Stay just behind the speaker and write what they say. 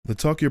The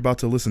talk you're about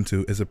to listen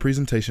to is a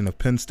presentation of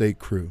Penn State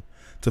Crew.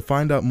 To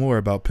find out more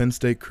about Penn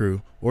State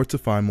Crew or to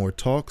find more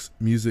talks,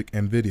 music,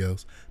 and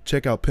videos,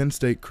 check out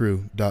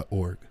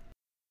pennstatecrew.org.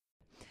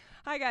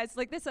 Hi guys,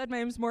 like they said, my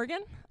name's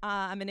Morgan.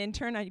 I'm an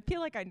intern. I feel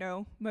like I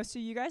know most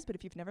of you guys, but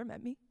if you've never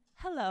met me,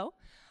 hello.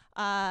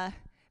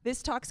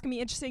 This talk's gonna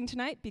be interesting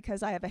tonight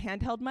because I have a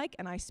handheld mic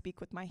and I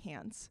speak with my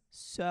hands.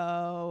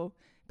 So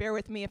bear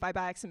with me if I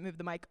by accident move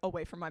the mic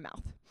away from my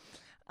mouth.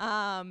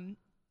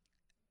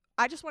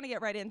 I just want to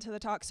get right into the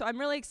talk. So I'm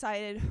really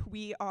excited.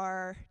 We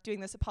are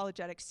doing this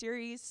apologetic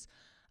series.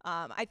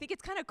 I think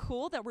it's kind of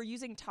cool that we're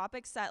using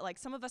topics that like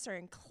some of us are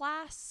in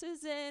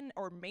classes in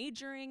or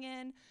majoring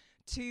in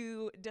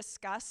to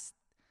discuss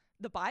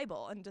the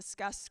Bible and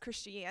discuss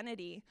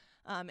Christianity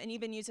and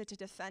even use it to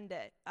defend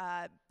it.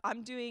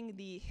 I'm doing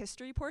the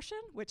history portion,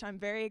 which I'm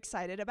very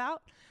excited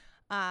about.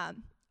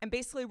 And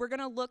basically, we're going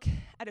to look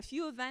at a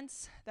few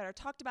events that are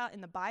talked about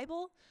in the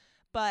Bible,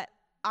 but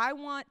I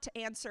want to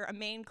answer a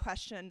main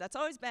question that's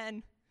always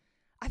been,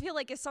 I feel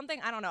like it's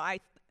something, I don't know, I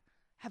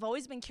have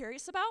always been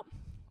curious about,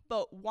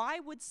 but why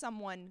would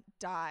someone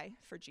die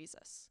for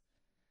Jesus?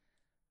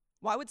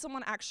 Why would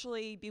someone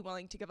actually be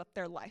willing to give up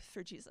their life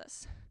for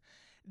Jesus?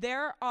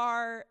 There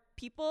are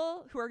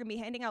people who are going to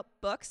be handing out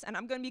books, and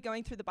I'm going to be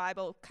going through the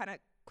Bible kind of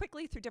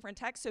quickly through different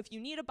texts. So if you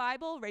need a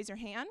Bible, raise your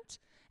hand,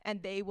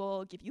 and they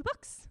will give you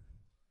books.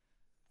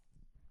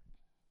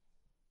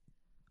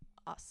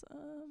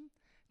 Awesome.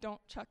 Don't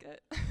chuck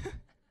it.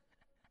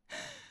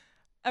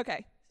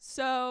 Okay,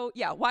 so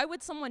yeah, why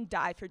would someone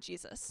die for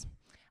Jesus?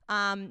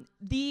 I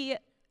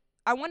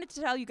wanted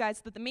to tell you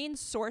guys that the main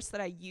source that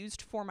I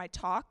used for my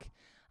talk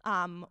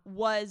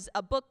was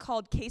a book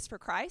called Case for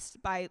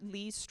Christ by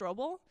Lee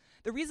Strobel.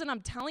 The reason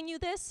I'm telling you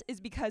this is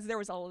because there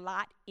was a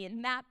lot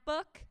in that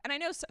book, and I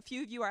know a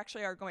few of you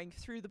actually are going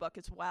through the book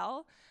as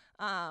well.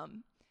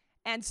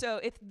 And so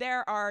if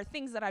there are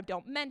things that I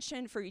don't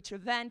mention for each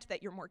event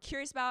that you're more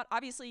curious about,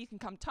 obviously you can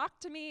come talk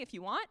to me if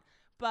you want,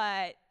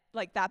 but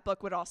like that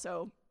book would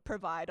also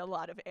provide a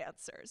lot of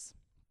answers.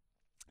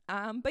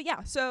 But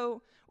yeah,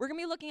 so we're gonna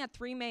be looking at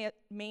three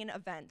main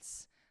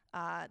events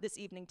this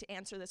evening to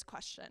answer this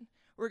question.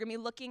 We're gonna be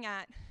looking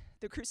at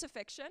the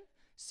crucifixion,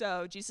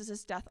 so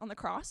Jesus' death on the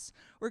cross.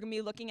 We're gonna be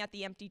looking at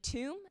the empty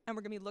tomb, and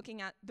we're gonna be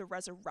looking at the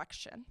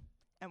resurrection,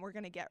 and we're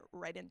gonna get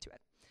right into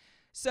it.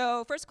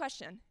 So first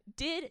question,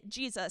 did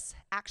Jesus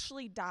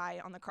actually die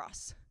on the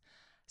cross?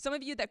 Some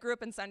of you that grew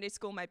up in Sunday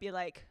school might be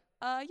like,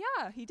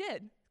 yeah, he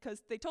did,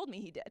 because they told me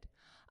he did.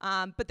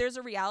 But there's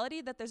a reality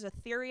that there's a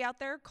theory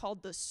out there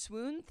called the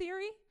swoon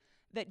theory,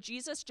 that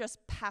Jesus just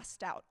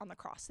passed out on the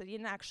cross, that he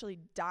didn't actually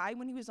die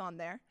when he was on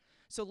there.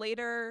 So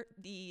later,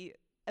 the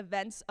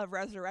events of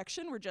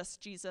resurrection were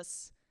just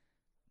Jesus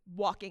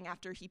walking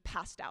after he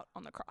passed out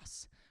on the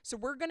cross. So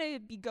we're going to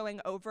be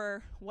going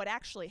over what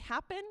actually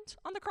happened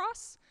on the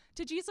cross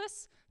to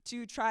Jesus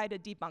to try to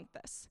debunk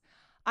this.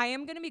 I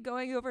am going to be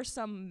going over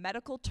some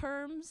medical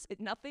terms,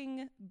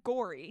 nothing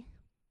gory,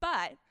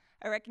 but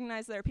I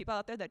recognize there are people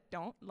out there that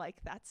don't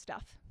like that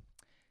stuff.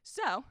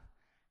 So I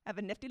have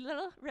a nifty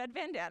little red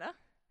bandana.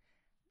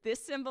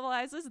 This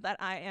symbolizes that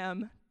I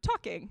am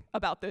talking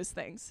about those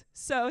things.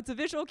 So it's a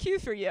visual cue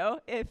for you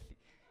if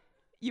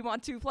you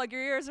want to plug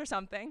your ears or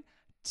something.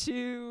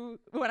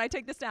 When I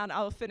take this down,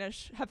 I'll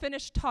have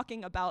finished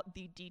talking about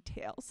the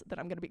details that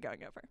I'm going to be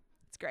going over.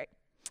 It's great.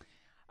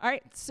 All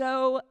right,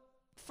 so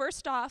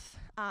first off,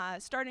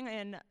 starting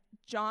in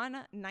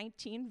John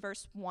 19,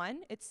 verse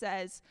 1, it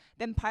says,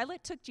 "Then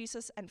Pilate took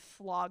Jesus and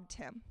flogged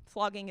him."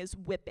 Flogging is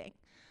whipping.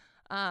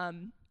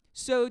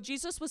 So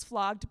Jesus was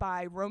flogged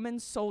by Roman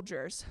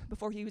soldiers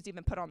before he was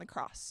even put on the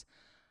cross.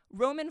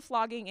 Roman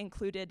flogging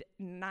included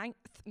 39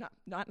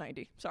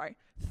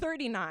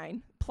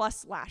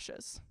 plus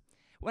lashes.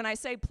 When I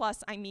say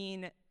plus, I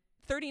mean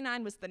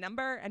 39 was the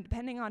number, and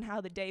depending on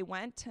how the day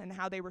went and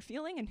how they were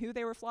feeling and who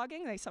they were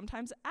flogging, they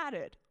sometimes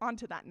added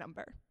onto that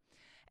number.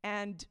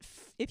 And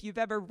if you've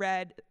ever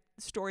read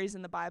stories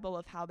in the Bible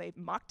of how they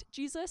mocked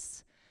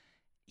Jesus,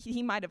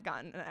 he might have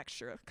gotten an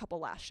extra couple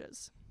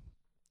lashes.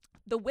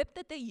 The whip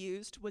that they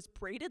used was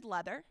braided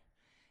leather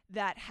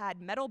that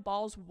had metal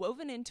balls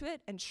woven into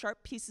it and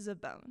sharp pieces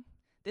of bone.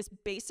 This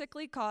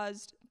basically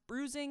caused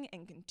bruising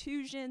and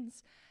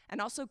contusions, and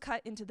also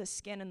cut into the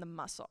skin and the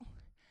muscle.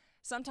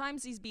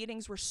 Sometimes these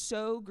beatings were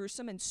so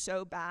gruesome and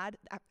so bad,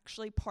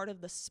 actually part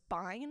of the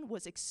spine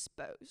was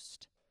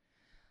exposed.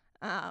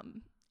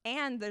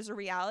 And there's a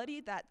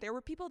reality that there were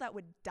people that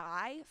would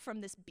die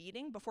from this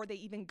beating before they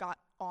even got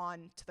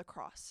on to the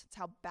cross. It's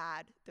how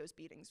bad those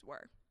beatings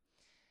were.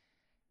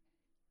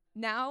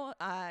 Now,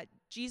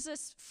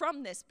 Jesus,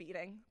 from this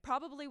beating,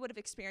 probably would have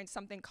experienced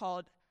something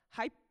called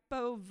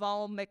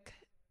hypovolemic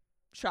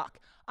shock.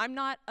 I'm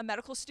not a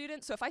medical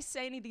student, so if I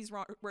say any of these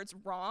words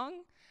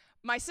wrong,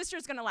 my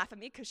sister's going to laugh at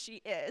me because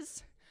she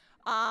is,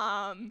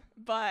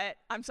 but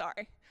I'm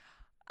sorry.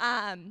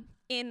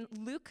 In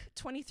Luke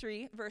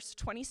 23, verse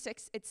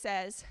 26, it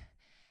says,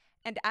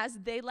 "And as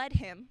they led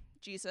him,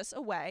 Jesus,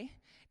 away,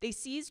 they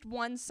seized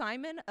one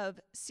Simon of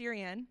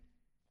Cyrene,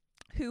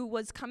 who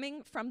was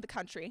coming from the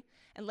country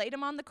and laid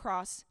him on the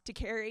cross to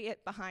carry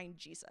it behind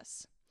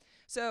Jesus.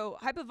 So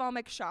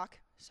hypovolemic shock,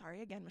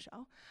 sorry again,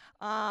 Michelle,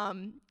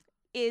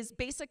 is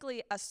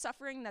basically a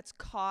suffering that's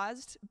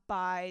caused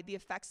by the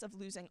effects of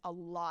losing a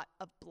lot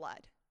of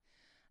blood.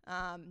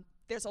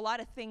 There's a lot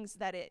of things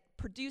that it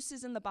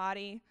produces in the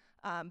body,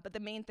 but the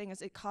main thing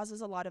is it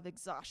causes a lot of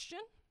exhaustion.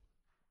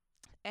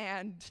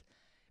 And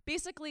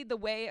basically the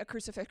way a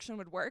crucifixion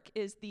would work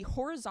is the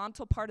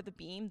horizontal part of the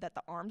beam that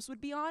the arms would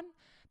be on,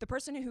 the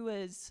person who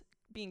was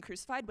being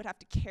crucified would have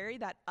to carry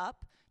that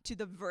up to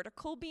the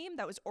vertical beam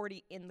that was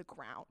already in the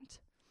ground.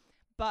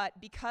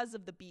 But because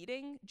of the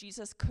beating,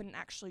 Jesus couldn't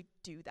actually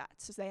do that.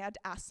 So they had to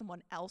ask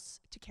someone else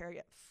to carry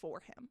it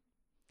for him.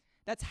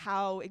 That's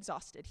how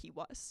exhausted he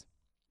was.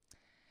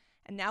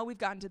 And now we've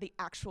gotten to the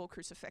actual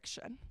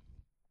crucifixion.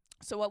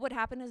 So what would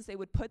happen is they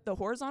would put the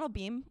horizontal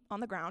beam on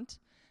the ground,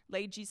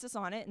 lay Jesus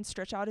on it and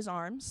stretch out his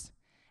arms,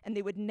 and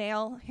they would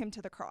nail him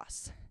to the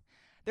cross.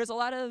 There's a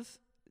lot of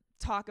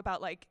talk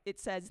about, like, it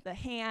says the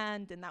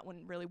hand, and that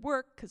wouldn't really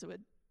work because it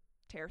would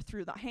tear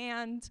through the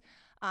hand.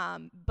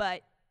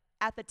 But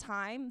at the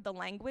time, the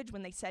language,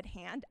 when they said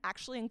hand,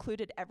 actually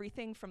included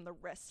everything from the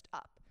wrist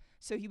up.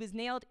 So he was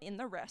nailed in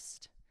the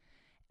wrist,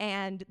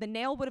 and the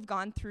nail would have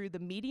gone through the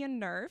median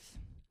nerve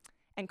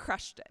and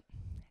crushed it.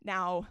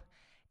 Now,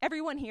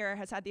 everyone here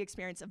has had the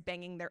experience of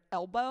banging their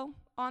elbow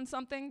on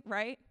something,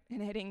 right?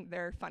 And hitting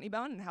their funny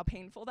bone and how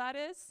painful that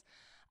is.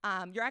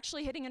 You're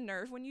actually hitting a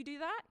nerve when you do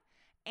that.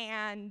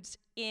 And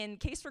in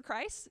Case for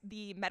Christ,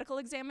 the medical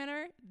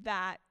examiner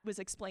that was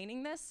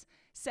explaining this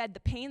said the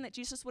pain that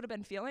Jesus would have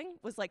been feeling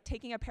was like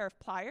taking a pair of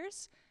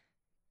pliers,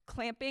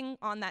 clamping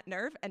on that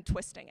nerve, and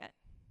twisting it.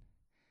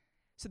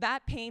 So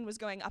that pain was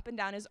going up and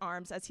down his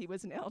arms as he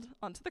was nailed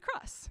onto the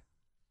cross.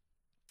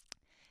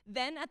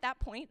 Then at that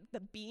point, the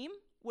beam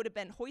would have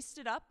been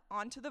hoisted up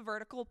onto the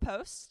vertical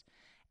post,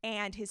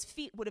 and his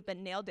feet would have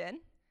been nailed in.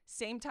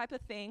 Same type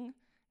of thing,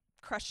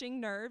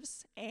 crushing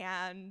nerves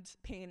and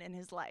pain in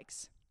his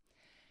legs.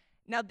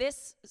 Now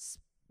this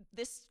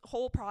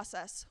whole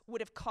process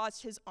would have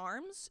caused his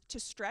arms to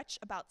stretch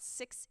about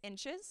 6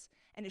 inches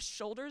and his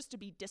shoulders to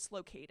be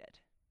dislocated.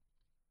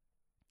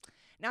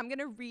 Now I'm going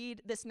to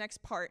read this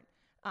next part,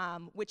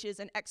 which is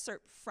an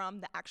excerpt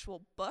from the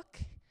actual book,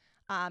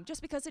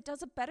 just because it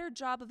does a better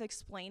job of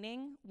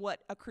explaining what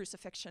a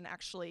crucifixion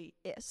actually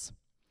is.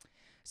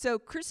 So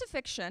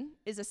crucifixion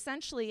is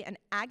essentially an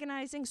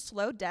agonizing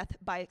slow death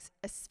by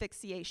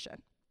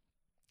asphyxiation.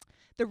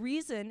 The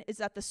reason is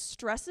that the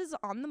stresses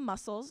on the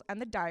muscles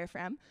and the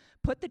diaphragm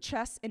put the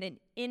chest in an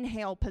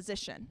inhale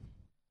position.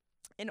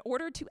 In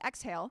order to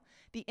exhale,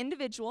 the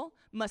individual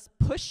must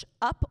push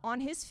up on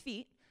his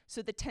feet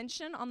so the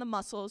tension on the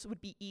muscles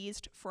would be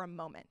eased for a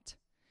moment.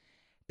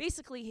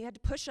 Basically, he had to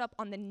push up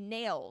on the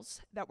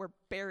nails that were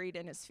buried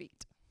in his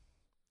feet.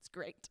 It's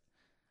great.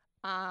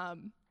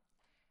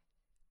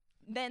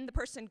 Then the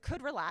person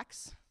could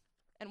relax,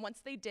 and once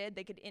they did,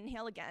 they could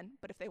inhale again,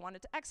 but if they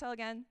wanted to exhale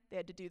again, they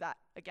had to do that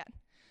again.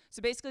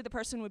 So basically, the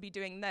person would be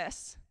doing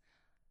this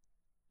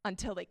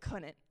until they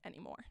couldn't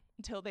anymore,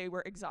 until they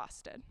were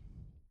exhausted.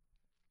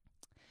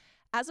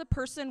 As a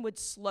person would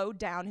slow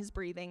down his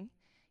breathing,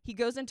 he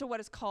goes into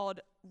what is called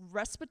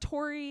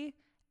respiratory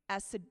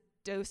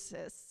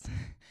acidosis.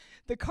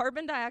 The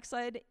carbon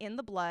dioxide in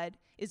the blood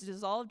is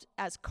dissolved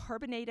as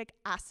carbonatic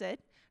acid,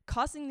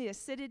 causing the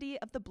acidity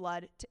of the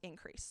blood to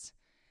increase.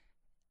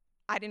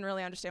 I didn't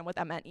really understand what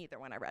that meant either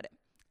when I read it.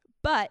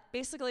 But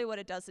basically what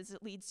it does is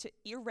it leads to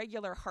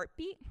irregular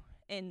heartbeat.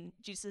 In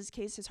Jesus'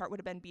 case, his heart would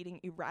have been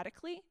beating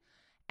erratically,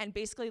 and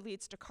basically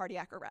leads to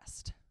cardiac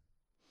arrest.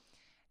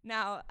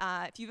 Now,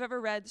 if you've ever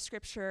read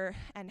scripture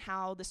and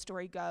how the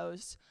story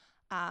goes,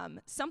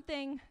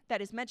 something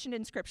that is mentioned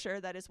in scripture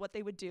that is what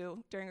they would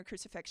do during a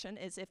crucifixion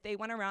is if they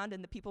went around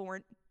and the people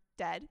weren't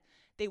dead,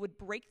 they would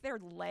break their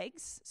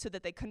legs so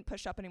that they couldn't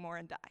push up anymore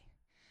and die.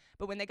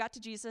 But when they got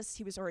to Jesus,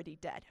 he was already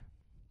dead.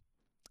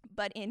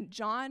 But in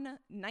John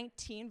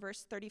 19,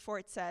 verse 34,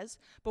 it says,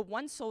 "But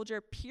one soldier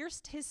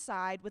pierced his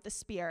side with a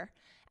spear,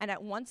 and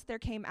at once there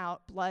came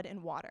out blood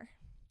and water."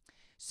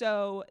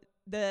 So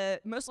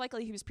most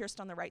likely he was pierced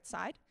on the right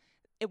side.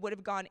 It would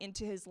have gone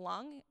into his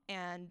lung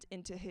and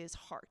into his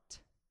heart.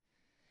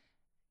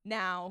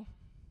 Now,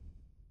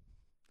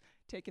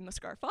 taking the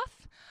scarf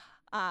off,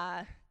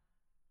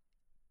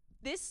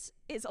 this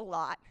is a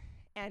lot,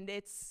 and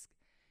a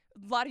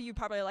lot of you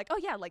probably are like, oh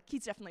yeah, like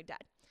he's definitely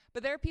dead.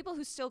 But there are people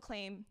who still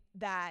claim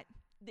that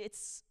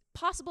it's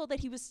possible that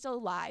he was still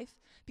alive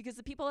because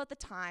the people at the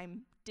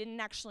time didn't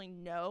actually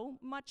know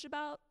much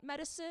about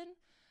medicine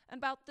and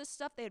about this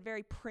stuff. They had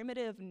very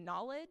primitive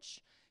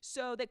knowledge,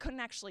 so they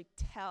couldn't actually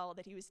tell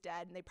that he was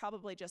dead, and they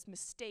probably just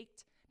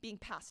mistaked being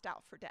passed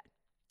out for dead.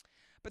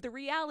 But the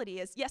reality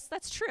is, yes,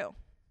 that's true.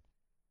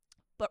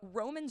 But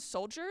Roman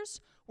soldiers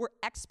were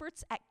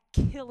experts at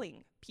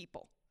killing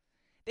people.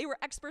 They were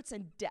experts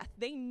in death.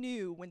 They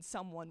knew when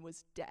someone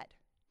was dead.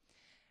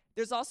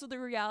 There's also the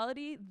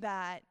reality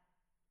that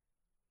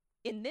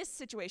in this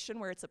situation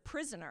where it's a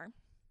prisoner,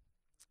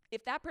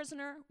 if that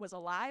prisoner was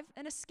alive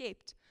and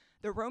escaped,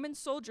 the Roman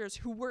soldiers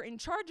who were in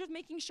charge of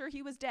making sure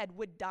he was dead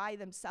would die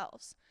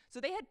themselves. So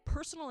they had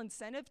personal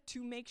incentive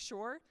to make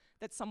sure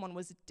that someone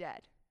was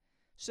dead.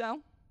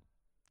 So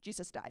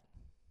Jesus died.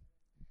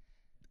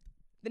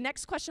 The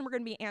next question we're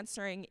going to be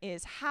answering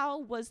is, how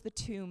was the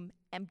tomb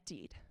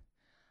emptied?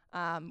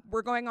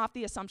 We're going off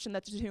the assumption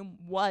that the tomb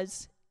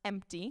was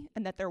empty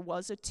and that there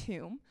was a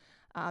tomb.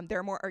 There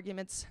are more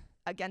arguments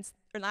against,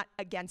 or not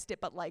against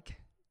it, but like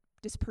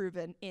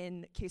disproven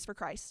in Case for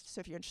Christ.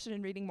 So if you're interested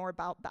in reading more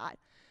about that.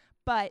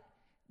 But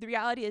the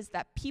reality is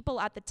that people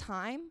at the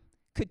time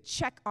could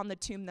check on the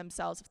tomb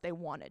themselves if they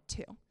wanted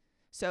to.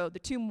 So the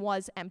tomb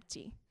was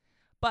empty.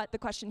 But the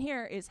question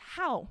here is,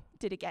 how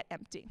did it get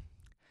empty?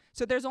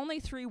 So there's only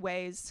 3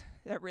 ways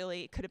that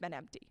really could have been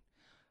empty.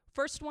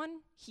 First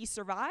one, he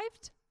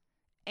survived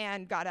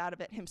and got out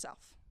of it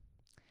himself.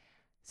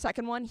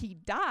 Second one, he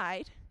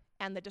died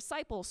and the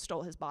disciples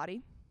stole his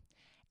body.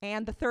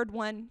 And the third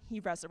one, he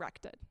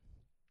resurrected.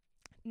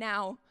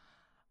 Now,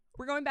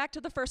 we're going back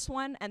to the first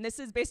one, and this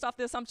is based off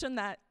the assumption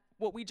that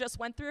what we just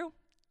went through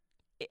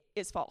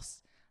is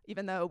false,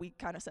 even though we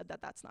kind of said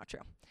that that's not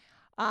true.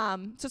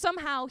 So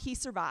somehow he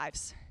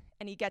survives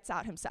and he gets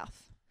out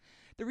himself.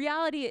 The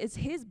reality is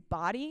his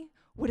body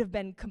would have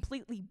been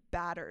completely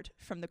battered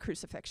from the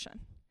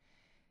crucifixion.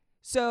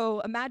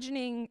 So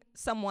imagining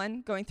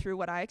someone going through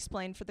what I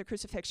explained for the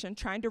crucifixion,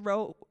 trying to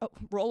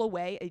roll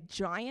away a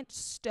giant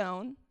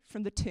stone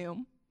from the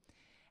tomb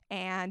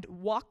and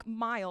walk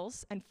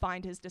miles and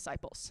find his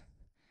disciples.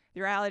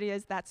 The reality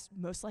is that's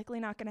most likely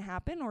not going to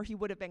happen, or he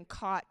would have been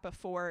caught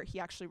before he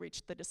actually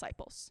reached the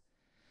disciples.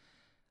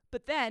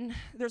 But then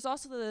there's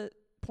also the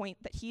point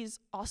that he's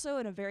also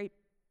in a very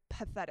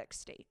pathetic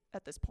state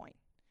at this point.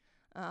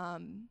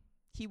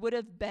 He would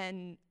have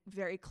been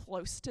very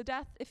close to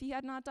death if he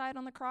had not died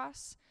on the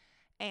cross.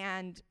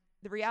 And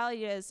the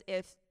reality is,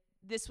 if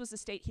this was the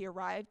state he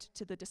arrived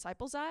to the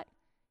disciples at,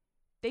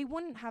 they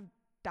wouldn't have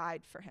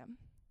died for him.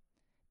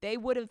 They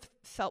would have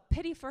felt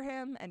pity for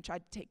him and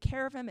tried to take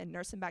care of him and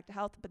nurse him back to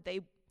health, but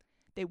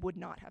they would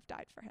not have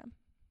died for him.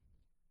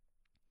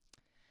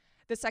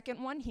 The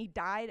second one, he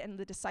died and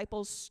the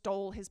disciples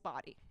stole his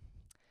body.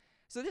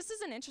 So this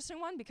is an interesting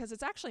one because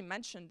it's actually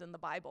mentioned in the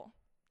Bible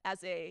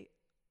as a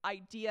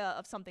idea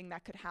of something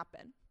that could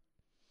happen.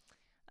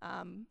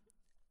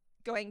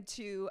 Going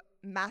to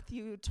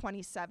Matthew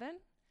 27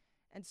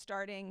 and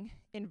starting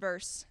in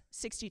verse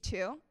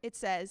 62, it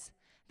says,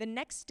 "The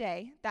next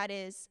day, that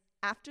is,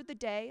 after the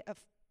day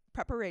of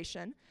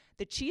preparation,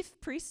 the chief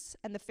priests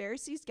and the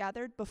Pharisees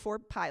gathered before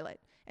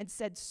Pilate and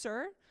said,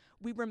 'Sir,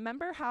 we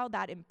remember how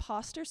that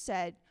impostor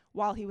said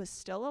while he was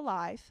still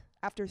alive,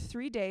 after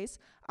 3 days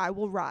I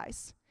will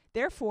rise.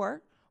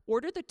 Therefore,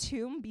 order the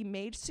tomb be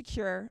made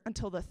secure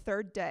until the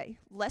 3rd day,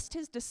 lest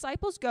his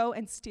disciples go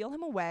and steal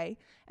him away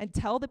and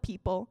tell the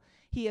people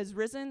he has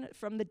risen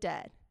from the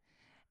dead.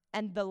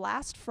 And the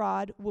last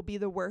fraud will be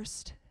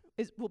worse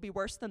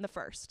than the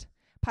first.'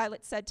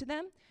 Pilate said to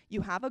them,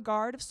 'You have a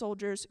guard of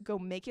soldiers, go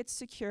make it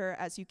secure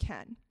as you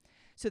can.'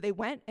 So they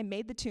went and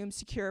made the tomb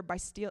secure by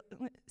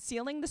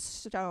sealing the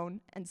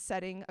stone and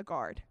setting a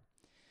guard."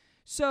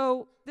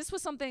 So this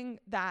was something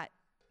that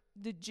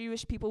the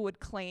Jewish people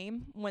would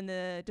claim when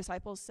the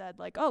disciples said,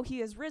 like, "Oh, he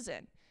has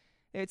risen."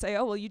 They would say,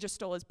 "Oh, well, you just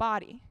stole his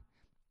body."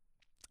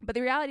 But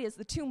the reality is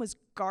the tomb was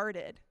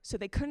guarded, so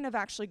they couldn't have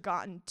actually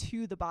gotten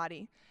to the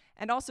body.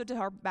 And also, to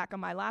harp back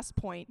on my last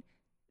point,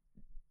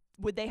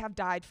 would they have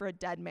died for a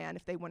dead man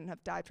if they wouldn't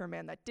have died for a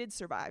man that did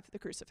survive the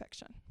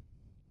crucifixion?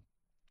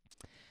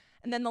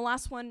 And then the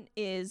last one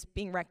is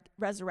being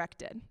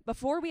resurrected.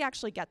 Before we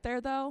actually get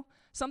there, though,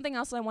 something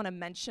else I want to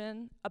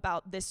mention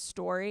about this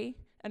story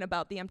and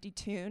about the empty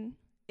tomb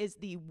is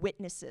the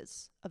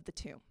witnesses of the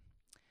tomb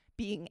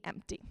being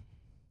empty.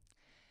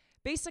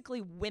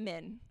 Basically,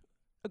 women,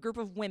 a group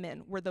of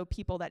women, were the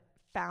people that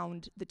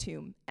found the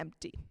tomb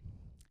empty.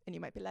 And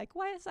you might be like,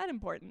 why is that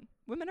important?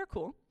 Women are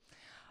cool.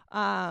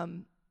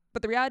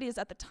 But the reality is,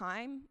 at the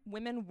time,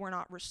 women were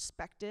not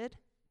respected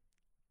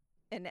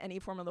in any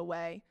form of the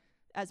way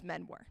as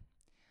men were.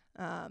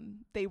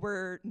 They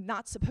were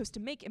not supposed to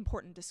make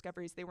important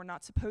discoveries. They were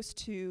not supposed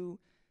to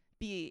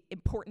be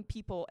important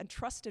people and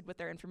trusted with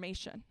their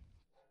information.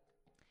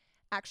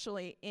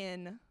 Actually,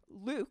 in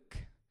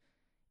Luke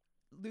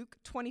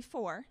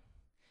 24,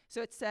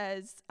 so it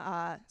says,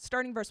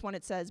 starting verse 1,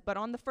 it says, "But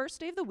on the first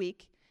day of the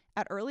week,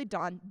 at early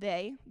dawn,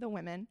 they, the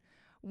women,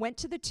 went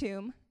to the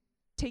tomb,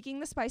 taking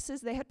the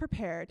spices they had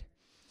prepared,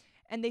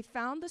 and they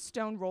found the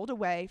stone rolled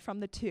away from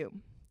the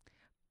tomb.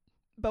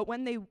 But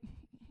when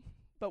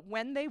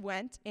they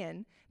went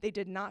in, they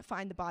did not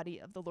find the body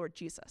of the Lord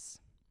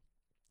Jesus."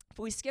 If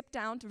we skip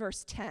down to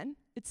verse 10,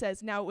 it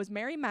says, "Now it was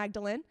Mary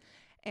Magdalene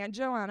and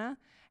Joanna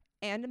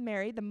and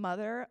Mary, the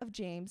mother of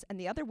James, and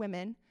the other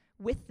women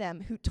with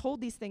them who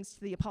told these things to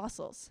the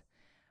apostles.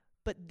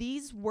 But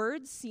these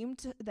words seemed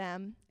to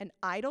them an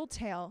idle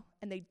tale,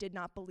 and they did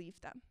not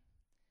believe them."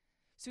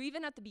 So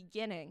even at the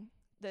beginning,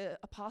 the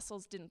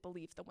apostles didn't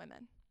believe the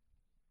women.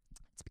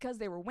 It's because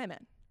they were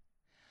women.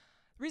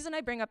 The reason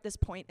I bring up this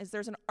point is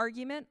there's an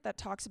argument that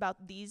talks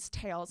about these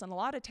tales and a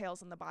lot of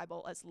tales in the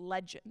Bible as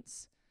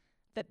legends,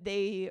 that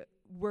they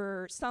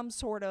were some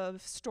sort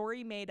of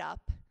story made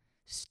up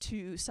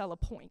to sell a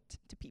point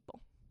to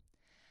people.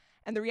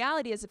 And the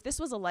reality is, if this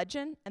was a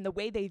legend and the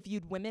way they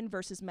viewed women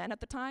versus men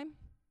at the time,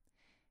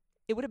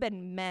 it would have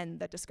been men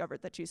that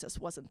discovered that Jesus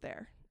wasn't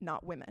there,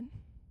 not women.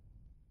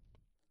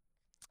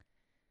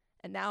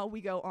 And now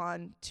we go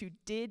on to,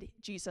 did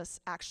Jesus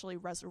actually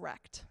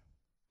resurrect?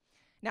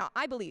 Now,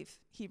 I believe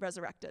he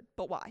resurrected,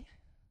 but why?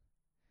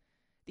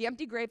 The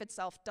empty grave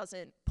itself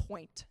doesn't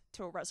point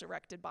to a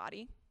resurrected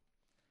body.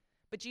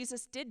 But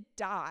Jesus did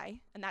die,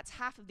 and that's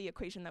half of the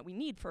equation that we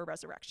need for a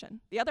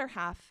resurrection. The other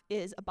half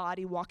is a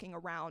body walking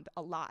around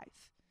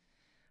alive.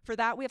 For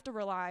that, we have to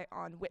rely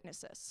on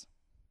witnesses.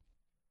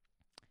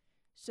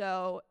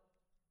 So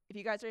if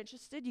you guys are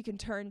interested, you can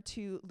turn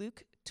to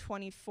Luke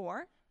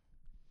 24,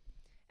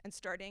 and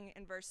starting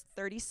in verse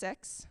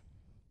 36,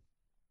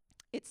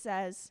 it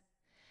says,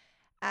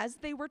 "As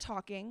they were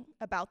talking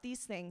about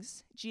these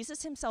things,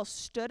 Jesus himself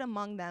stood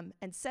among them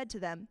and said to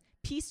them,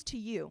 'Peace to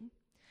you.'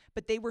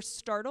 But they were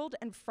startled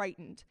and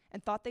frightened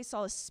and thought they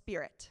saw a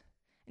spirit.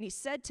 And he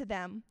said to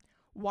them,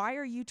 'Why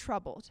are you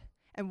troubled?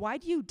 And why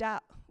do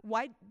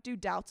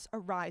doubts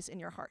arise in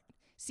your heart?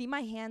 See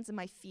my hands and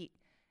my feet,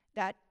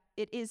 that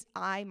it is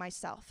I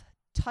myself.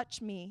 Touch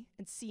me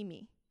and see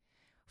me.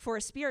 For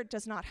a spirit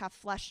does not have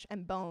flesh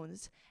and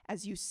bones,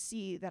 as you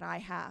see that I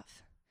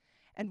have.'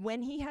 And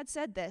when he had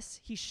said this,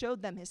 he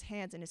showed them his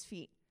hands and his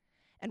feet.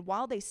 And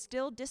while they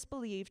still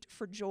disbelieved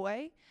for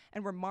joy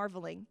and were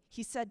marveling,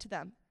 he said to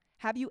them,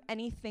 'Have you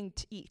anything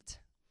to eat?'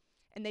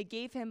 And they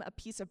gave him a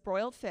piece of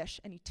broiled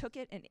fish, and he took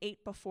it and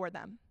ate before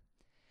them.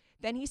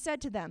 Then he said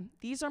to them,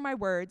 'These are my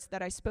words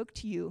that I spoke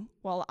to you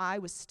while I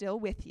was still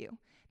with you,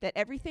 that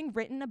everything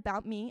written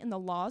about me in the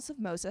laws of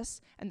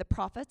Moses and the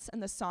prophets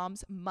and the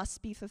Psalms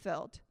must be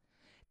fulfilled.'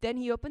 Then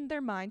he opened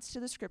their minds to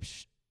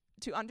the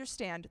to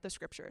understand the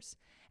scriptures,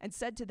 and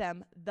said to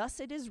them, 'Thus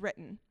it is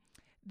written,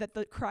 that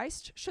the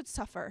Christ should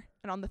suffer,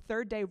 and on the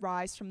third day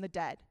rise from the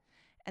dead,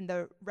 and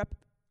the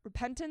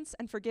repentance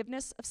and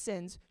forgiveness of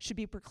sins should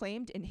be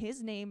proclaimed in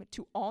his name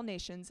to all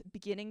nations,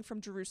 beginning from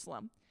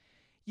Jerusalem.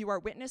 You are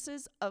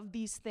witnesses of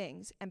these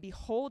things, and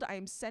behold, I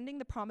am sending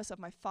the promise of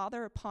my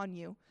Father upon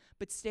you,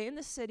 but stay in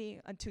the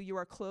city until you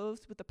are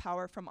clothed with the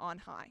power from on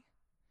high.'"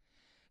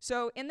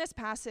 So in this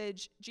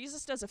passage,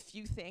 Jesus does a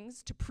few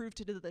things to prove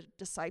to the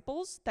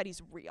disciples that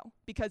he's real,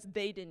 because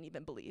they didn't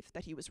even believe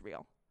that he was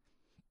real.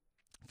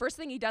 First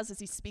thing he does is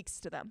he speaks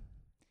to them.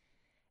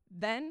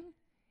 Then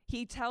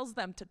he tells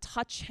them to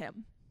touch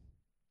him.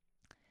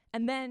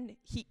 And then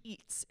he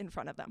eats in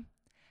front of them.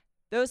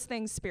 Those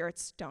things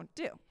spirits don't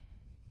do.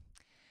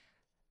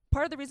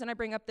 Part of the reason I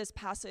bring up this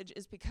passage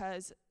is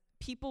because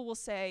people will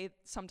say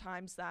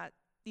sometimes that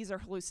these are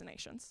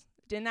hallucinations.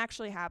 It didn't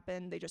actually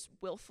happen. They just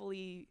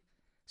willfully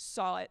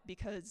saw it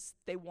because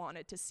they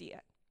wanted to see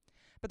it.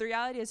 But the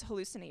reality is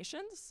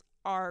hallucinations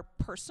are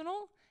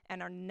personal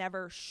and are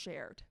never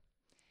shared.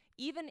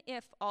 Even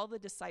if all the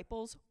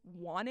disciples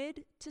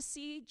wanted to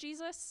see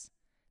Jesus,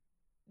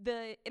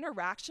 the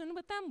interaction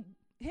with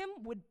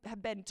him would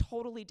have been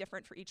totally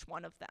different for each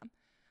one of them.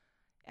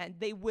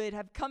 And they would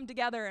have come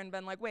together and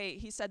been like, wait,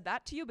 he said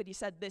that to you, but he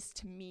said this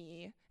to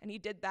me. And he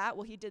did that,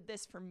 well, he did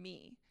this for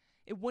me.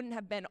 It wouldn't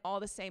have been all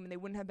the same, and they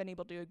wouldn't have been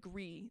able to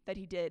agree that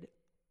he did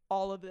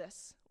all of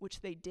this,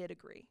 which they did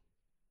agree.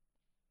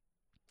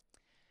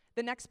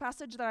 The next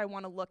passage that I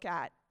want to look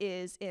at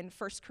is in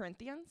 1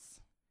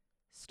 Corinthians.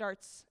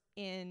 Starts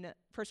in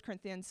 1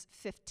 Corinthians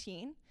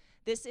 15.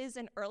 This is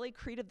an early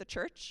creed of the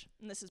church,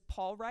 and this is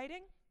Paul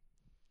writing.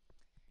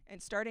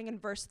 And starting in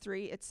verse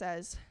 3, it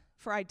says,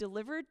 "For I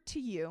delivered to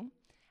you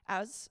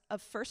as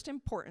of first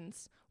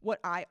importance what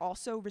I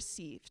also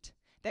received,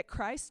 that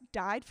Christ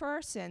died for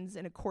our sins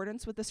in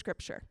accordance with the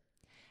Scripture,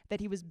 that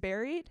he was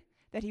buried,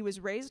 that he was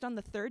raised on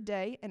the third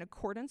day in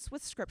accordance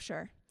with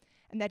Scripture,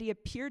 and that he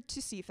appeared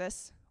to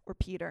Cephas," or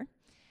Peter,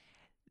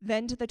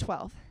 "then to the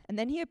 12. And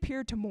then he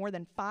appeared to more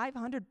than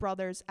 500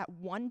 brothers at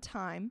one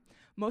time,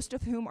 most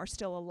of whom are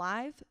still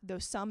alive, though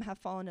some have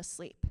fallen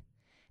asleep.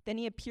 Then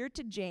he appeared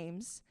to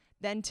James,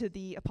 then to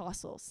the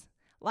apostles.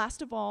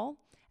 Last of all,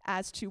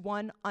 as to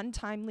one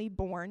untimely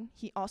born,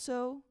 he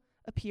also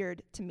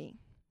appeared to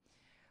me.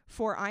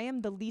 For I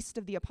am the least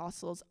of the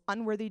apostles,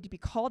 unworthy to be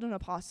called an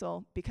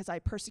apostle, because I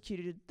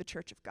persecuted the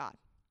church of God."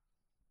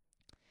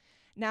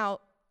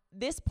 Now,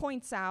 this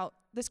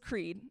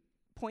creed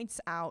points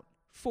out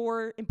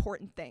 4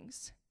 important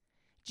things.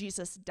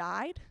 Jesus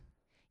died,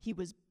 he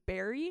was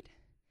buried,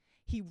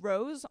 he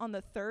rose on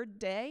the third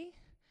day,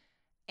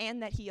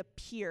 and that he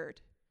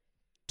appeared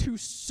to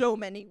so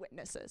many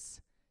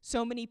witnesses,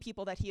 so many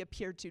people that he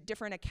appeared to,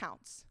 different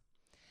accounts.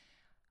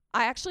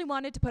 I actually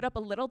wanted to put up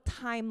a little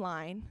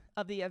timeline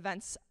of the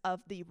events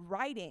of the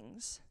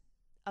writings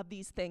of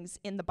these things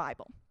in the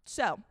Bible.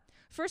 So,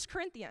 1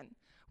 Corinthians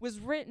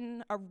was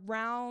written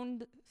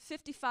around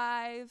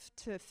 55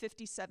 to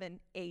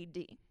 57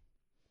 AD.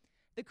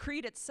 The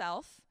creed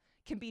itself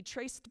can be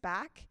traced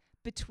back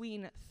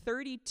between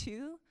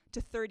 32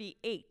 to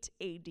 38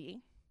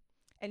 AD,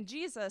 and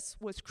Jesus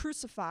was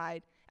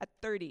crucified at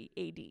 30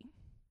 AD.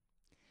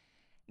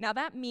 Now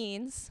that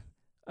means,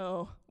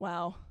 oh,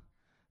 wow,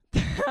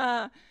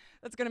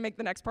 that's going to make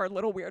the next part a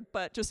little weird,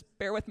 but just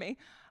bear with me.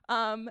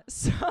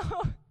 So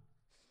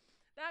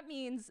that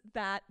means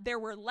that there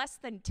were less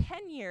than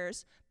 10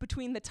 years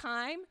between the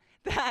time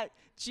that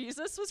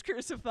Jesus was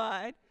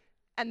crucified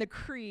and the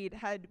creed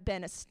had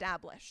been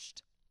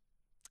established.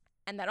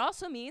 And that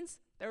also means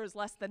there was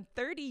less than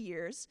 30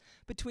 years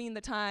between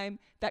the time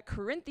that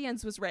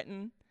Corinthians was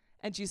written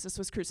and Jesus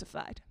was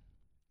crucified.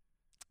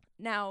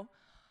 Now,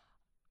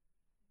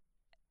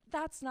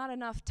 that's not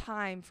enough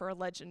time for a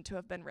legend to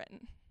have been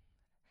written.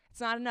 It's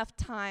not enough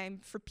time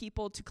for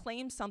people to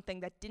claim something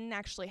that didn't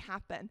actually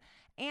happen.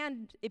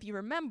 And if you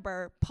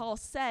remember, Paul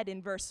said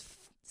in verse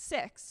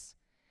 6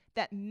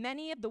 that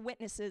many of the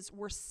witnesses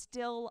were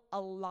still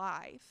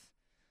alive.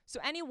 So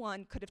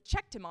anyone could have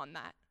checked him on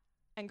that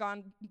and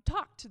gone and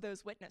talked to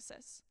those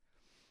witnesses.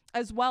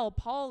 As well,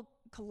 Paul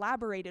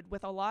collaborated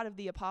with a lot of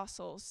the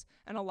apostles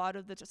and a lot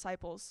of the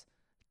disciples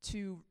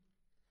to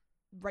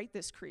write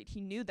this creed.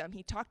 He knew them,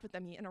 he talked with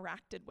them, he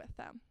interacted with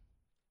them.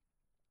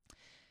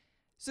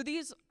 So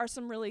these are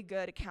some really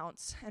good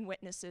accounts and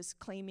witnesses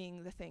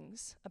claiming the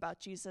things about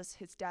Jesus,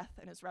 his death,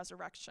 and his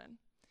resurrection.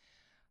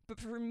 But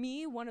for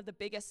me, one of the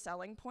biggest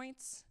selling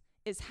points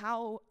is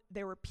how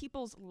there were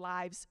people's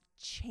lives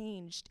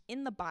changed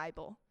in the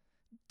Bible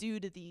due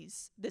to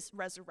this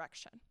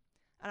resurrection.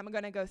 And I'm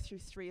going to go through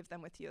 3 of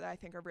them with you that I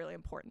think are really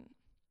important.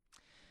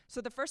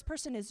 So the first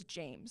person is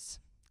James.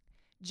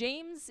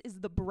 James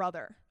is the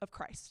brother of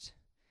Christ.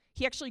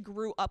 He actually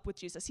grew up with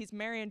Jesus. He's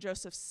Mary and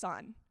Joseph's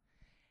son.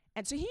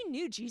 And so he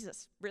knew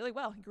Jesus really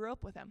well. He grew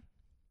up with him.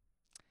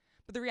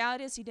 But the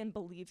reality is he didn't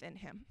believe in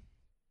him.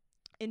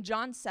 In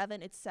John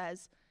 7, it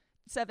says,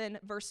 7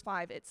 verse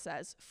 5, it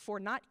says, "For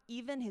not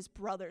even his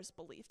brothers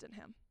believed in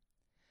him."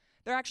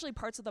 There are actually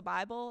parts of the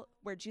Bible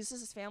where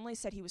Jesus' family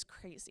said he was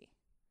crazy.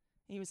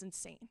 He was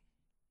insane.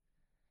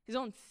 His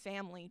own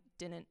family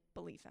didn't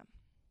believe him.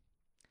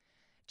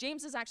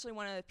 James is actually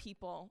one of the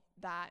people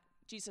that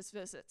Jesus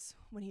visits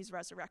when he's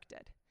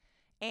resurrected.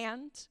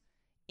 And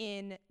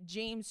in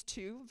James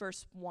 2,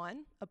 verse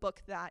 1, a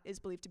book that is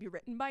believed to be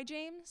written by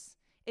James,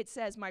 it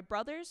says, "My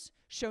brothers,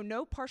 show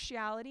no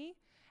partiality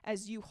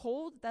as you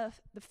hold the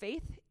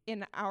faith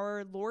in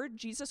our Lord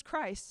Jesus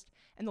Christ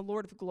and the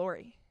Lord of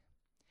glory."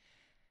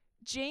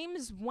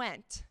 James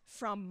went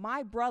from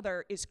 "my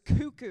brother is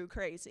cuckoo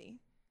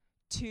crazy"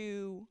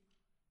 to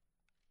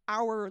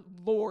 "our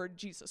Lord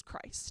Jesus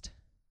Christ."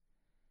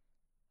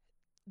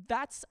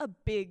 That's a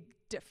big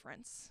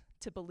difference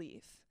to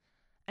believe.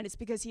 And it's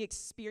because he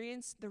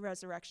experienced the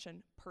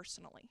resurrection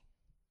personally.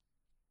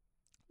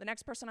 The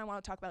next person I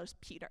want to talk about is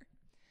Peter.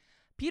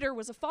 Peter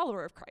was a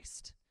follower of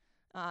Christ.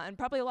 And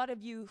probably a lot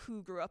of you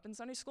who grew up in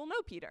Sunday school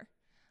know Peter.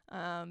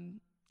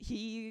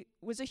 He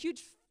was a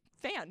huge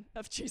fan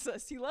of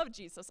Jesus. He loved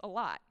Jesus a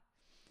lot.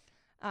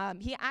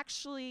 He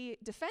actually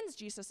defends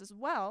Jesus as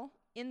well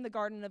in the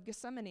Garden of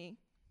Gethsemane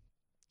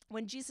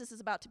when Jesus is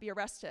about to be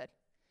arrested.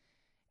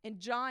 In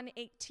John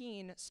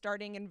 18,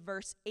 starting in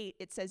verse 8,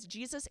 it says,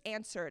 "Jesus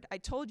answered, 'I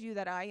told you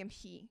that I am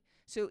he.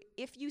 So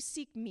if you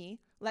seek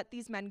me, let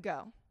these men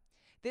go.'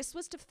 This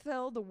was to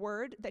fulfill the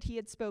word that he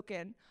had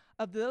spoken,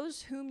 'Of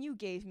those whom you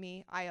gave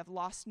me, I have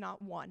lost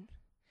not one.'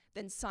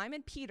 Then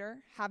Simon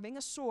Peter, having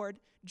a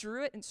sword,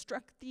 drew it and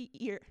struck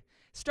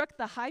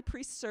the high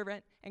priest's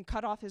servant and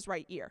cut off his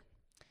right ear.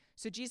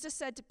 So Jesus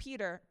said to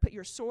Peter, 'Put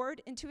your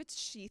sword into its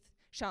sheath.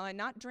 Shall I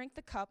not drink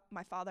the cup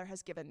my Father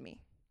has given me?'"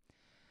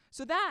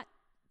 So that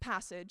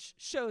passage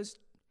shows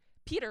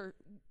Peter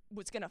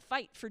was going to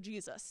fight for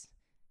Jesus.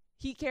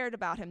 He cared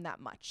about him that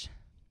much.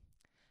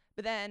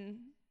 But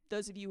then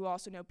those of you who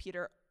also know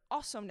Peter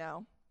also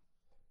know,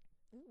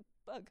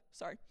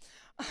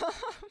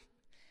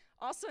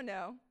 also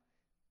know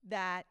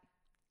that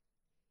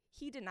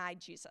he denied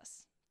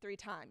Jesus 3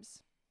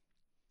 times.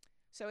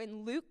 So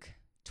in Luke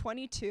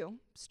 22,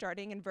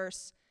 starting in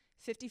verse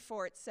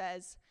 54, it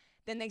says,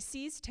 "Then they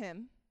seized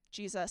him,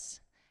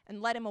 Jesus,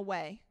 and led him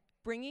away,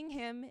 bringing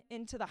him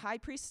into the high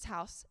priest's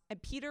house,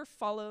 and Peter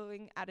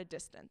following at a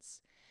distance.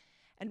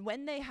 And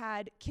when they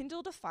had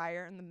kindled a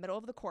fire in the middle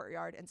of the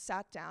courtyard and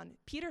sat down,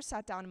 Peter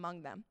sat down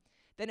among them.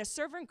 Then a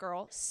servant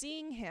girl,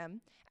 seeing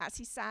him as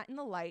he sat in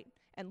the light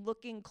and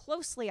looking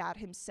closely at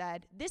him,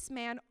 said, 'This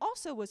man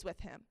also was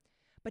with him.'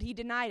 But he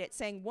denied it,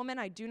 saying, 'Woman,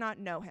 I do not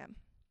know him.'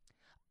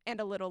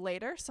 And a little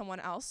later, someone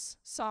else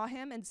saw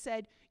him and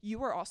said,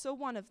 'You are also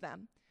one of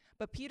them.'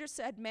 But Peter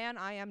said, 'Man,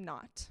 I am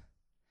not.'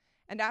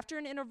 And after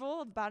an interval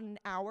of about an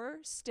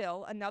hour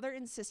still, another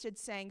insisted,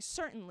 saying,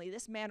 'Certainly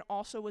this man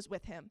also was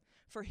with him,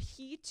 for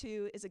he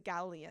too is a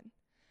Galilean.'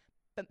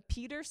 But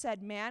Peter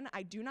said, 'Man,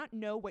 I do not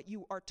know what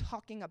you are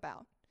talking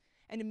about.'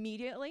 And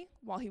immediately,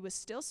 while he was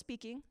still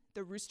speaking,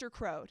 the rooster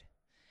crowed.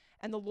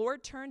 And the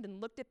Lord turned and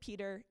looked at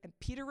Peter, and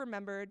Peter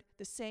remembered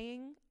the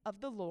saying of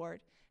the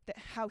Lord, that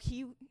how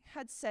he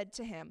had said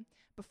to him,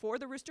 'Before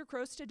the rooster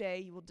crows today,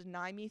 you will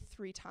deny me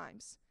 3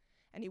 times.'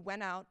 And he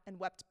went out and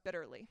wept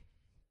bitterly."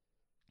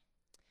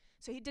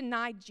 So he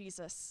denied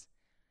Jesus.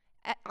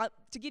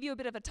 To give you a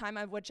bit of a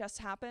timeline of what just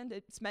happened,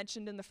 it's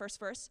mentioned in the first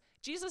verse.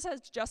 Jesus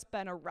has just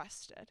been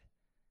arrested.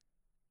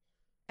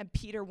 And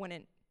Peter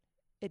wouldn't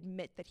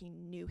admit that he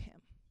knew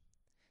him.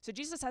 So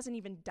Jesus hasn't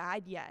even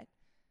died yet.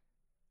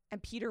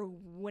 And Peter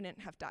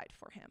wouldn't have died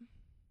for him.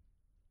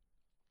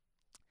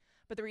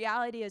 But the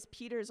reality is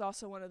Peter is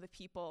also one of the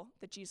people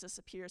that Jesus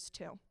appears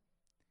to.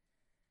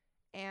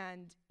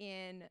 And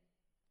in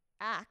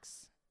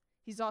Acts,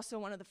 he's also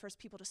one of the first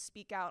people to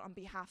speak out on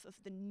behalf of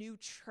the new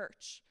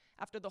church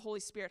after the Holy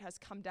Spirit has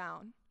come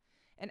down.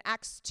 In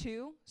Acts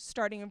 2,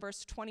 starting in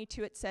verse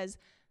 22, it says,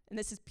 and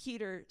this is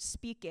Peter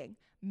speaking,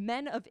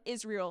 "Men of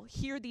Israel,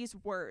 hear these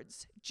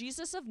words.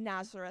 Jesus of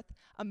Nazareth,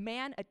 a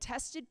man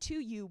attested to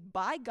you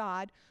by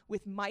God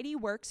with mighty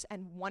works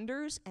and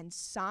wonders and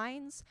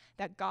signs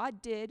that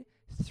God did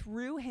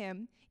through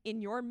him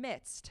in your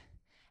midst.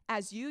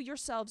 As you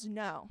yourselves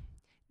know,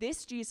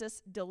 this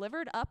Jesus,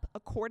 delivered up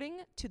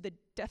according to the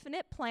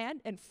definite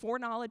plan and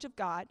foreknowledge of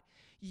God,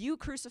 you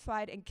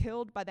crucified and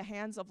killed by the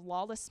hands of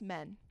lawless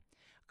men.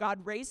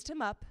 God raised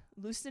him up,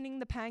 loosening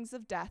the pangs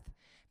of death,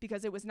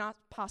 because it was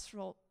not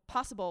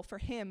possible for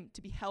him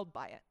to be held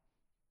by it."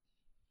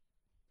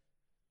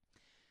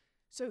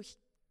 So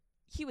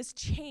he was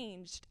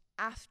changed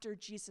after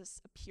Jesus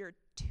appeared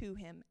to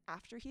him,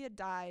 after he had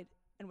died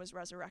and was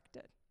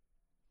resurrected.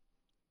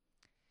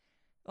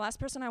 The last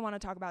person I want to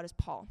talk about is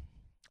Paul,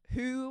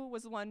 who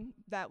was the one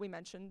that we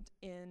mentioned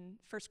in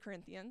 1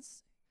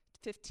 Corinthians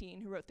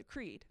 15, who wrote the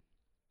Creed.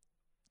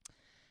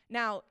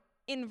 Now,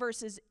 in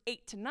verses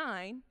 8 to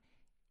 9,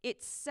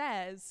 it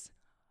says,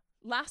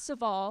 "Last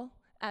of all,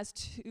 as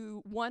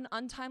to one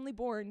untimely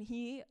born,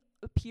 he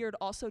appeared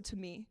also to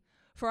me.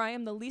 For I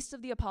am the least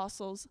of the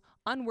apostles,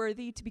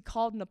 unworthy to be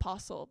called an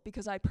apostle,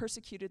 because I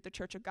persecuted the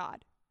church of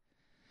God."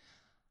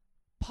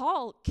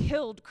 Paul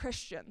killed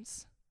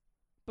Christians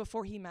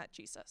before he met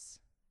Jesus.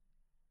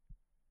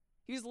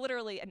 He was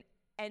literally an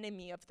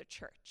enemy of the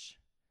church.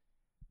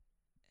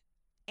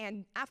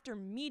 And after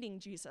meeting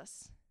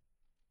Jesus,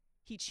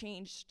 he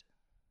changed.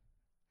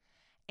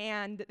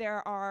 And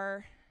there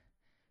are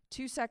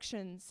 2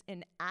 sections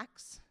in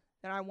Acts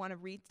that I want to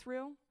read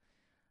through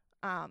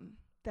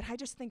that I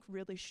just think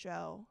really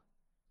show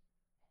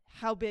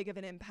how big of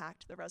an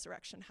impact the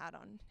resurrection had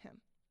on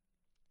him.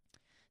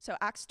 So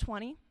Acts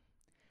 20,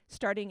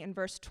 starting in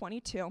verse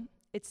 22,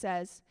 it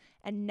says,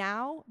 "And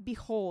now,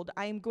 behold,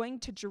 I am going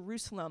to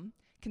Jerusalem,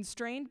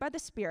 constrained by the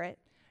Spirit,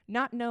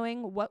 not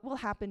knowing what will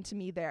happen to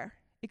me there,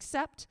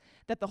 except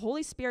that the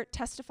Holy Spirit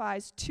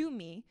testifies to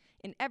me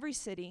in every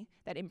city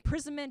that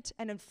imprisonment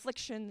and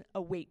affliction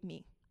await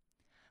me.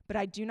 But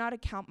I do not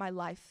account my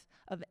life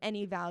of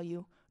any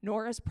value,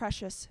 nor as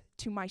precious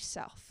to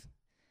myself,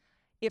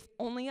 if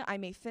only I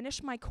may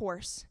finish my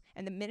course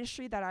and the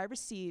ministry that I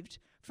received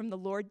from the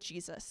Lord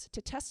Jesus,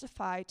 to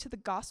testify to the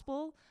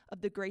gospel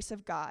of the grace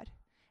of God.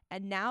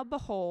 And now,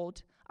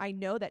 behold, I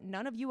know that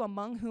none of you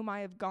among whom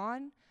I have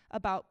gone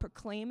about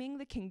proclaiming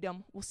the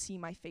kingdom will see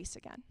my face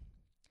again."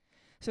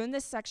 So in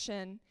this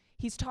section,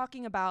 he's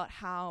talking about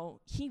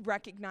how he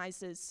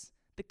recognizes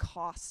the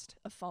cost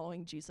of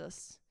following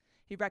Jesus.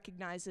 He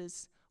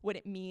recognizes what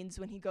it means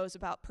when he goes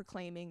about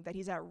proclaiming that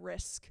he's at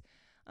risk.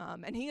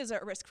 And he is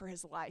at risk for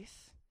his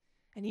life.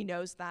 And he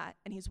knows that,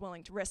 and he's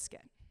willing to risk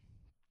it.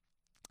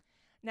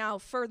 Now,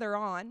 further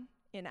on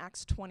in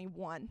Acts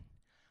 21,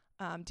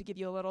 to give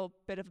you a little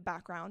bit of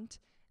background,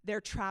 they're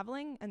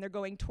traveling and they're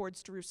going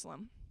towards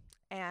Jerusalem.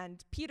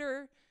 And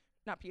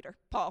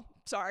Paul,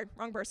 sorry,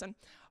 wrong person.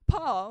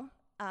 Paul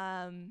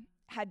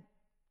had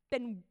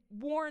been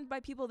warned by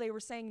people. They were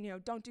saying,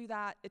 don't do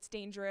that. It's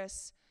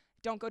dangerous.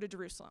 Don't go to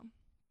Jerusalem.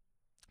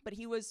 But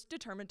he was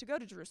determined to go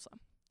to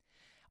Jerusalem.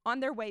 On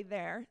their way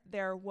there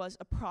was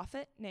a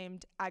prophet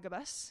named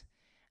Agabus.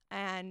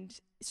 And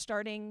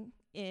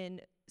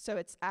so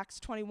it's Acts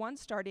 21,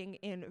 starting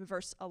in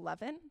verse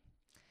 11.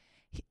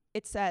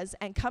 It says,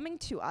 "And coming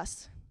to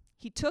us,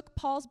 he took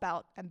Paul's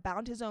belt and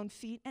bound his own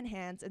feet and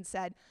hands and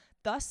said,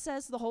 'Thus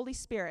says the Holy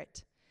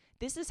Spirit,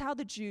 this is how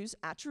the Jews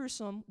at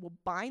Jerusalem will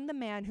bind the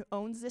man who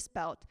owns this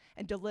belt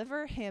and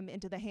deliver him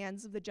into the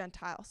hands of the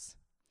Gentiles.'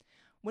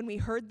 When we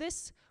heard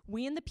this,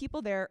 we and the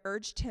people there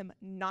urged him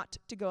not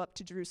to go up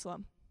to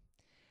Jerusalem.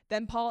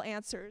 Then Paul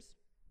answers,"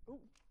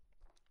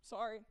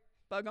 sorry,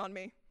 bug on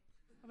me.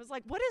 I was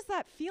like, what is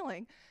that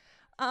feeling?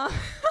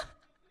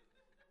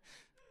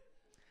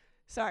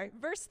 Sorry,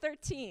 verse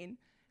 13.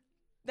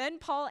 "Then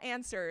Paul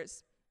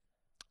answers,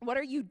 'What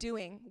are you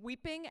doing,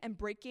 weeping and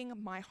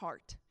breaking my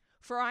heart?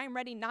 For I am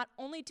ready not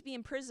only to be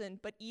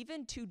imprisoned, but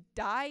even to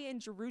die in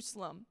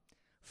Jerusalem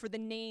for the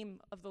name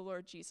of the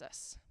Lord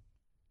Jesus.'"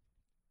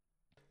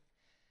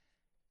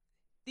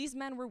 These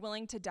men were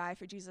willing to die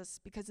for Jesus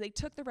because they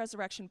took the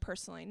resurrection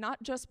personally,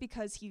 not just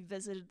because he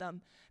visited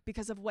them,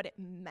 because of what it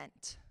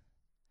meant.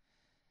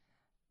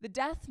 The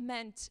death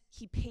meant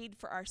he paid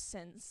for our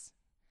sins.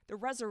 The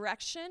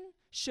resurrection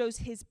shows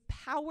his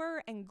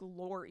power and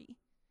glory.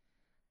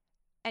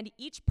 And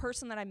each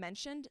person that I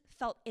mentioned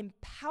felt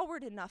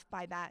empowered enough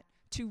by that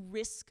to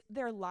risk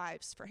their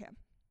lives for him.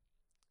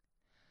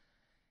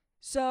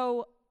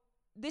 So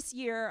this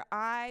year,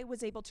 I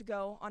was able to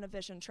go on a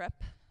vision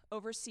trip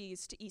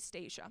overseas to East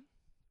Asia.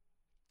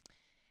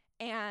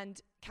 And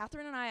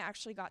Catherine and I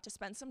actually got to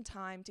spend some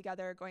time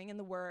together going in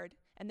the Word,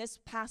 and this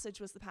passage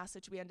was the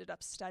passage we ended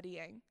up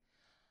studying.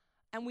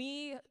 And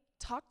we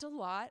talked a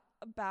lot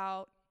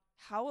about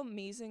how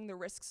amazing the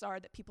risks are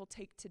that people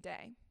take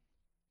today.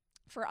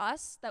 For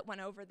us that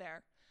went over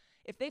there,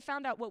 if they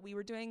found out what we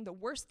were doing, the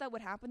worst that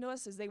would happen to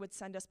us is they would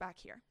send us back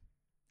here.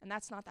 And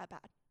that's not that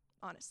bad,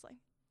 honestly.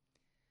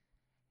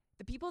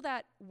 The people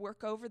that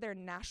work over there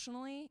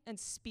nationally and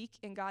speak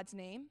in God's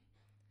name,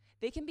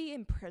 they can be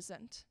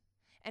imprisoned.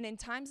 And in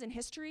times in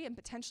history and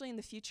potentially in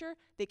the future,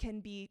 they can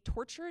be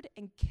tortured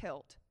and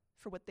killed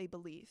for what they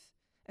believe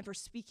and for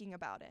speaking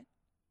about it.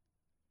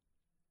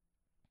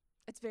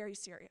 It's very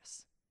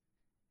serious.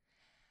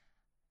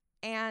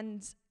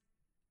 And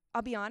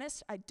I'll be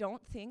honest, I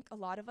don't think a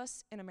lot of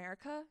us in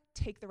America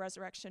take the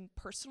resurrection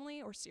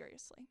personally or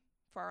seriously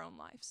for our own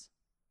lives.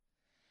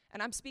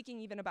 And I'm speaking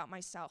even about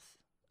myself.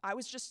 I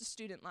was just a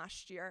student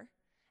last year,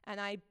 and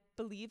I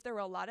believe there were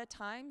a lot of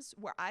times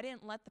where I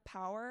didn't let the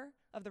power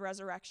of the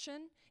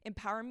resurrection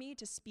empower me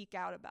to speak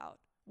out about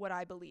what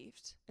I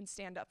believed and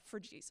stand up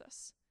for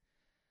Jesus.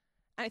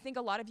 And I think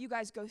a lot of you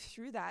guys go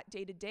through that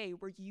day to day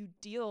where you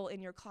deal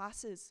in your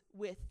classes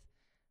with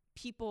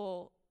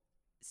people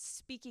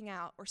speaking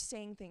out or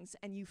saying things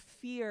and you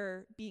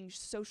fear being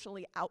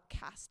socially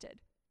outcasted.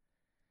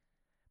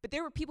 But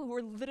there were people who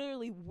were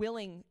literally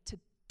willing to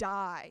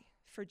die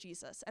for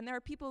Jesus, and there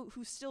are people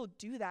who still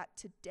do that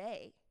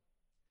today.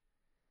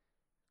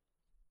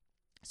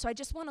 So I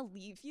just want to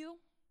leave you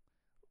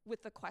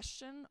with the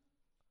question,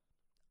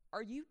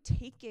 are you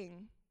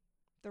taking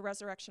the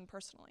resurrection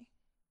personally?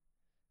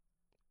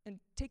 And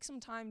take some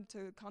time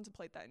to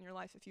contemplate that in your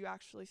life if you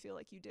actually feel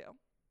like you do.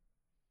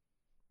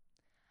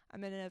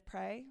 I'm going to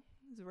pray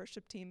as the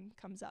worship team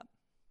comes up.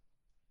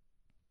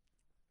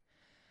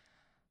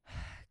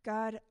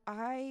 God,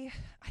 I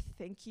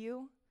thank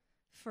you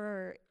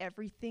for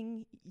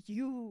everything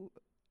you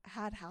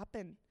had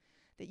happen,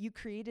 that you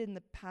created in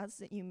the paths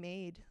that you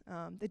made,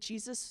 that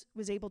Jesus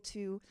was able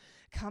to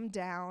come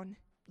down,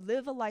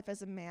 live a life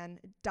as a man,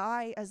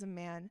 die as a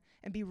man,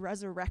 and be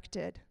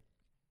resurrected.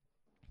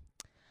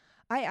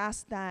 I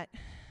ask that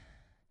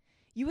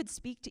you would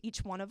speak to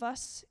each one of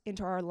us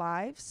into our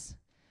lives,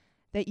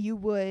 that you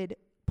would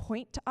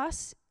point to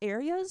us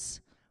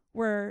areas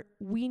where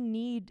we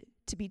need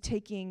to be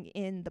taking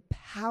in the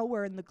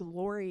power and the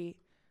glory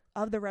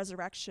of the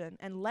resurrection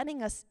and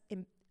letting it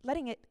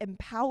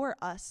empower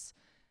us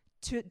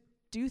to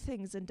do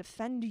things and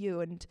defend you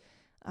and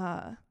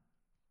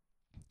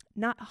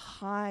not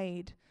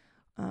hide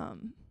or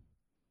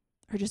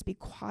just be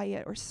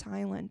quiet or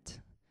silent.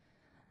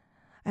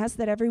 I ask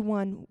that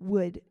everyone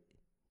would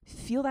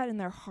feel that in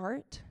their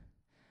heart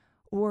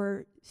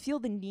or feel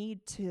the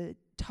need to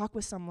talk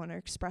with someone or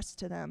express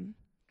to them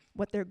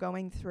what they're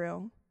going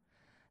through,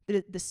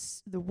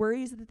 the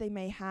worries that they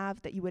may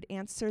have, that you would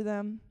answer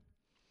them.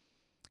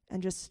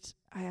 And just,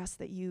 I ask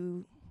that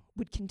you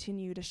would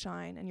continue to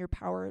shine and your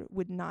power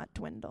would not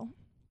dwindle.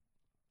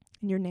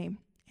 In your name,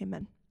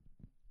 amen.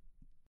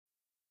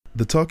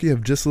 The talk you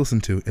have just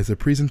listened to is a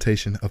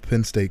presentation of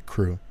Penn State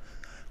Cru.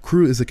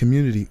 Cru is a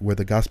community where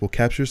the gospel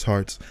captures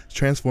hearts,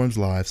 transforms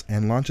lives,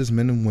 and launches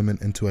men and women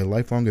into a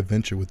lifelong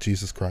adventure with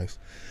Jesus Christ.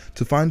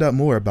 To find out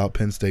more about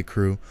Penn State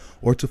Cru,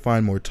 or to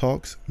find more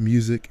talks,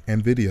 music,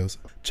 and videos,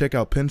 check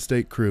out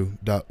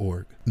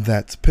pennstatecru.org.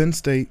 That's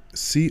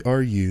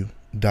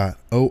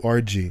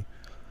pennstatecru.org.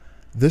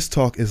 This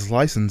talk is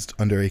licensed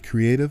under a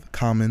Creative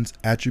Commons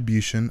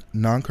Attribution,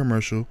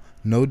 Non-Commercial,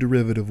 No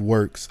Derivative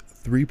Works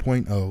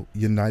 3.0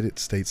 United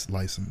States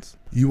license.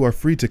 You are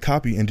free to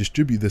copy and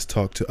distribute this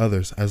talk to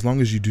others as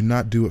long as you do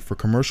not do it for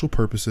commercial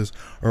purposes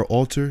or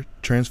alter,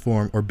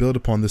 transform, or build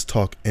upon this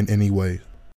talk in any way.